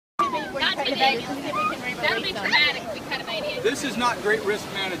not too big. That'll be traumatic if we cut a baby in. This is not great risk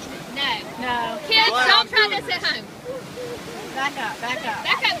management. No. Kids, don't try this at home. Back up. Back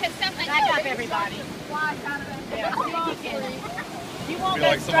up, because something. Back up, everybody. Yeah. You won't go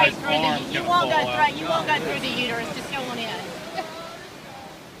like straight somebody's through the. arm's You gonna won't go fall out. straight. You won't go through the uterus. Just go on in.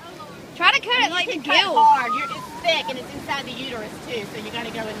 Try to cut it like the You can cut gills. hard. It's thick and it's inside the uterus too, so you got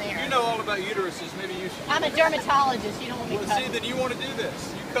to go in there. You know all about uteruses. Maybe you should. I'm a dermatologist. You don't want me Well, to cut. see, then you want to do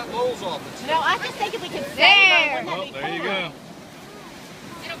this. You cut moles off it. No, I just think if we could save There. her, Well, wouldn't that there be you cool? go.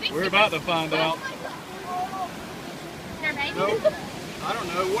 It'll be We're about to find out. Their baby. Nope. I don't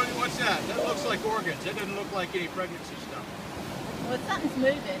know. What's that? That looks like organs. That doesn't look like any pregnancy stuff. Well, something's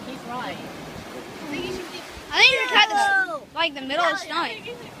moving. He's right. I think you should cut like the middle of the stomach.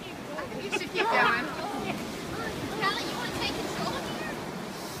 You should keep going. Kelly, you want to take control here?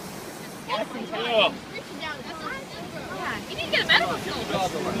 Oh. Yeah, you need to get a medical school.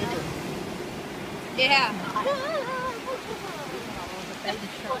 Yeah.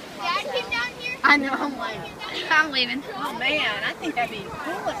 Dad came down here. I know. I'm like, I'm leaving. oh man, I think that'd be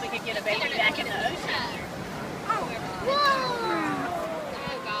cool if we could get a baby back in the ocean. Oh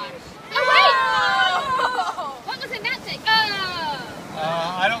gosh. Oh wait! What was in that thing?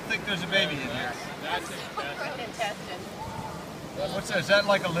 Oh! I don't think there's a baby in here. Intestine. What's that? Is that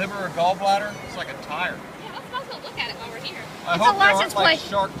like a liver or gallbladder? It's like a tire. Yeah, let's supposed to look at it while we're here. I It's a hope there aren't license like plate.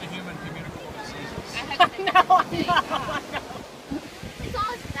 shark to human communicable diseases. I hope No, I know. it's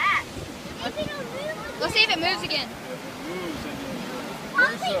all that. Let's see if it moves again.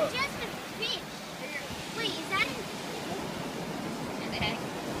 There's a, just a fish. Wait, is that an egg?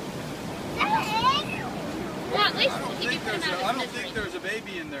 Is that an egg? Well, at least I don't think there's a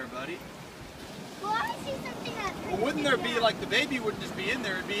baby in there, buddy. Well, I see something that. Well, wouldn't there be like the baby wouldn't just be in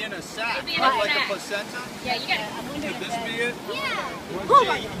there? It'd be in a sack, It'd be in a like sack. a placenta. Yeah, you gotta. Could this be it? Yeah. Well,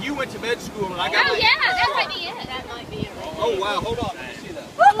 gee, you went to med school and I got. Oh yeah, that might be it. That might be it. Oh wow, hold on, let me see that.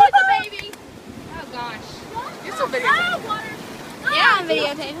 Oh, it's a baby. Oh gosh. You're so big. Oh, water. Yeah, I'm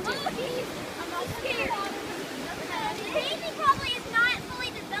videotaping. Oh, geez. I'm all scared. The baby probably is not fully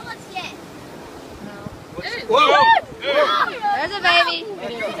developed yet. Whoa! There's a baby.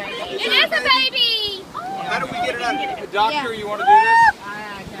 It is a baby. How do we get it out? Doctor, you want to do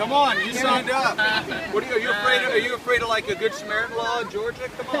this? Come on, you signed up. What are you afraid of? Are you afraid of like a Good Samaritan law in Georgia?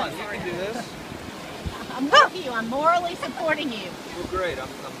 Come on, you can do this. I'm with you. I'm morally supporting you. Well, great.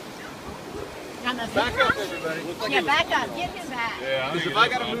 I'm a Back up, everybody. Yeah, back up. Get him back. Yeah, I Because think if I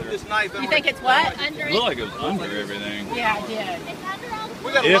got to move this knife, You think it's what? Under it looked like it was under everything. Yeah, I did. It's under all the.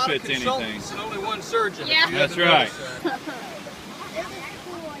 we got a If lot of it's consultants and only one surgeon. Yeah. You That's haven't right. noticed that.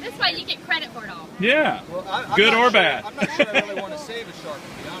 This way you get credit for it all. Yeah. Well, I'm Good not or sure- bad. I'm not sure I really want to save a shark, to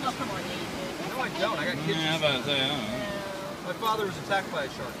be Oh, honest. come on, you. No, I don't. I got kids. Yeah, I'm about to say, I don't know. My father was attacked by a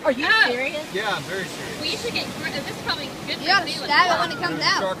shark. Are you serious? Yeah, I'm very serious. Well, you should get. This is probably good You for gotta feeling. stab it when it There comes was a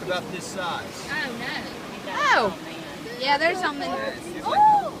out. shark about this size. Oh no. Oh. Yeah, there's something in there.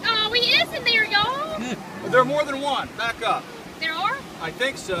 Oh, he is in there, y'all. Well, there are more than one. Back up. There are. I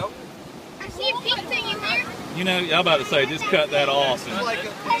think so. I see a pink thing in there. You know, I'm about to say, just cut that off. This is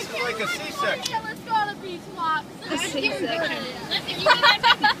like a C-section. Let's go on a beach walk. C-section. Listen, you know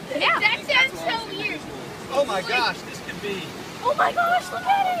that? Yeah. That sounds so weird. Oh my gosh, this could be. Oh my gosh, look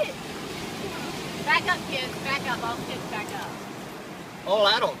at it! Back up, kids. Back up. All the kids back up. All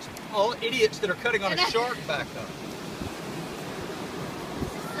adults, all idiots that are cutting on a shark back up.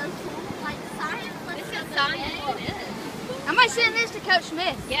 So cool. Like science. This is science. It is. I might send this to Coach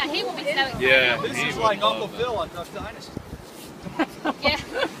Smith. Yeah, he will be so excited. Yeah. This he is would like love Uncle that. Phil on Duck Dynasty. Yeah.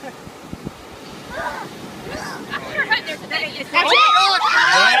 I'm sure there's a baby. That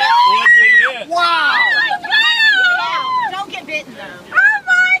would be it. Wow! Don't get bitten, though. Oh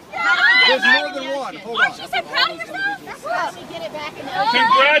my God! There's more than one. Hold Oh, on. she's so proud of herself. That's why we get it back in the ocean.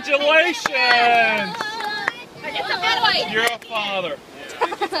 Congratulations! It's a boy. You're a father.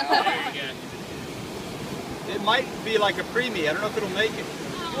 It might be like a preemie. I don't know if it'll make it.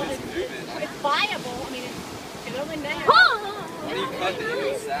 It's viable. I mean, it's going down. Why do you cut the end of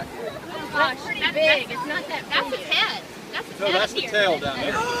the sack? It's pretty big. It's not that That's his big. head. That's his No, head that's the here. tail down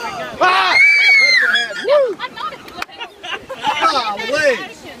there. Ah! Ah! That's the head. Woo! I thought it was. Golly!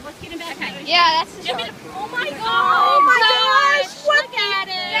 Let's get him back. Okay. Yeah, that's the Give me shark. the- Oh my God! Oh my gosh! Look at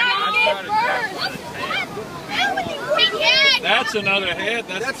it! That's another head.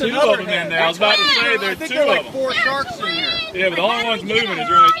 That's two another of them head. in there. I was about to say I there's think two there are of like them. 4 sharks in here. Yeah, but the only one's moving is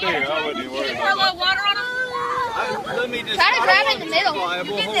right there. I wouldn't even worry Pour a about little water on him. Let me just. Try to I grab don't it in the want middle. to be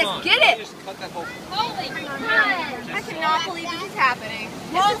liable. You get Hold this. on. Get Let me it. just cut that whole. Holy crap! I cannot believe this is happening.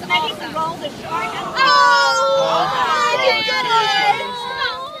 Well, maybe you can roll the shark. Oh! my my gosh. goodness!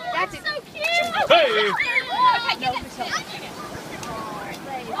 That's so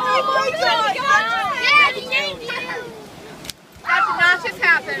Oh my God! Daddy, thank you. That did not just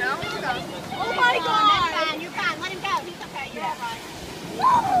happen. Oh my God! Oh my God! That's fine. You're fine. Let him go. He's okay. You're all right.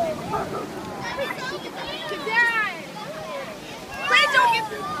 Please don't get.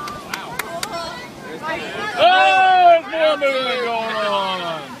 Oh, there's more movement going on.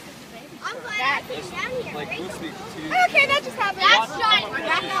 I'm glad I came down here. Like, we'll speak to you. Okay, that just happened. That's shot.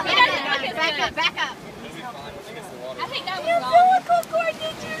 Back up. Back up. Back up. I think that was wrong. Umbilical cord,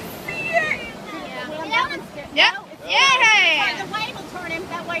 did you see it? That one's good. Yep. Yeah. The way will turn him.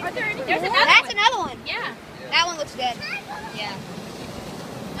 That way. Are there any? There's That's another one. Yeah. That one looks dead. Yeah.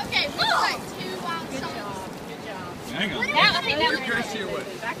 Okay, looks like two wild souls. Hang on. I think that was Chris here with.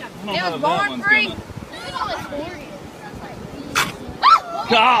 I don't know how that one's free. gonna. Look at all his horns.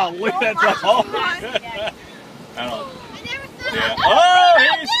 Golly, that's all. I don't. I never thought Yeah. Oh,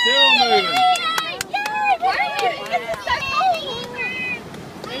 he's still moving.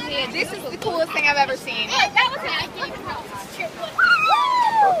 This is the coolest thing I've ever seen. That was it. I can't even help.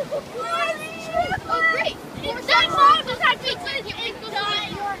 Oh, great. That mom does not take any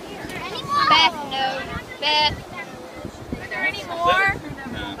more. Beth, no. Beth.